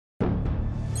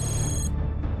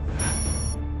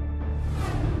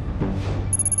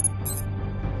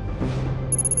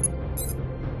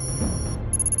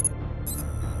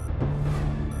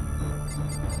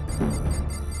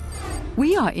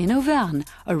We are in Auvergne,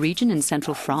 a region in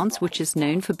central France which is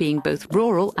known for being both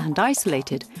rural and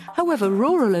isolated. However,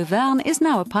 rural Auvergne is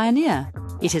now a pioneer.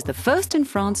 It is the first in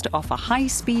France to offer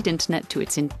high-speed internet to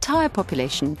its entire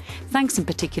population, thanks in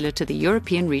particular to the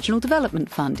European Regional Development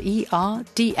Fund,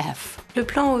 ERDF. Le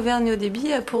plan Auvergne haut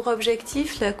débit a pour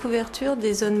objectif la couverture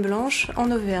des zones blanches en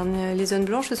Auvergne. Les zones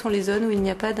blanches, ce sont les zones où il n'y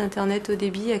a pas d'internet haut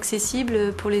débit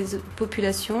accessible pour les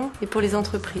populations et pour les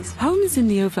entreprises. Homes in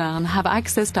the Auvergne have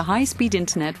access to high-speed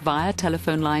internet via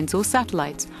telephone lines or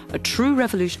satellites, a true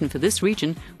revolution for this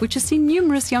region, which has seen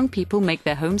numerous young people make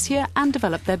their homes here and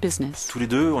develop their business. Tous les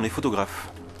deux, on est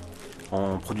photographes.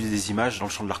 On produit des images dans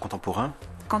le champ de l'art contemporain.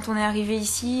 Quand on est arrivé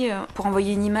ici, pour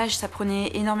envoyer une image, ça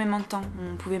prenait énormément de temps.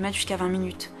 On pouvait mettre jusqu'à 20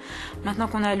 minutes. Maintenant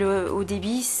qu'on a le haut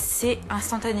débit, c'est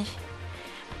instantané.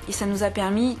 Et ça nous a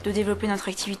permis de développer notre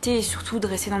activité et surtout de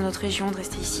rester dans notre région, de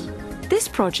rester ici. This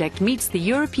project meets the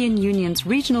European Union's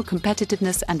regional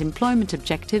competitiveness and employment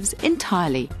objectives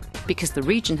entirely, because the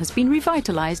region has been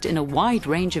revitalized in a wide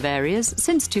range of areas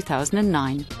since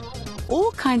 2009.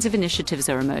 All kinds of initiatives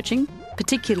are emerging,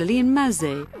 particularly in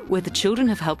Mazet, where the children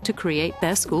have helped to create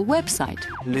their school website.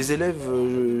 Les élèves,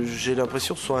 j'ai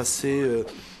l'impression, sont assez,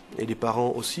 et les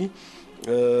parents aussi,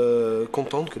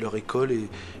 contents que leur école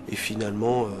est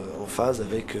finalement en phase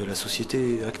avec la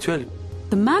société actuelle.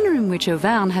 The manner in which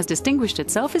Auvergne has distinguished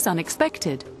itself is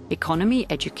unexpected. Economy,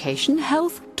 education,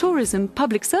 health, tourism,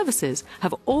 public services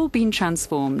have all been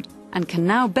transformed and can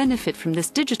now benefit from this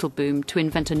digital boom to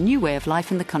invent a new way of life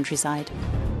in the countryside.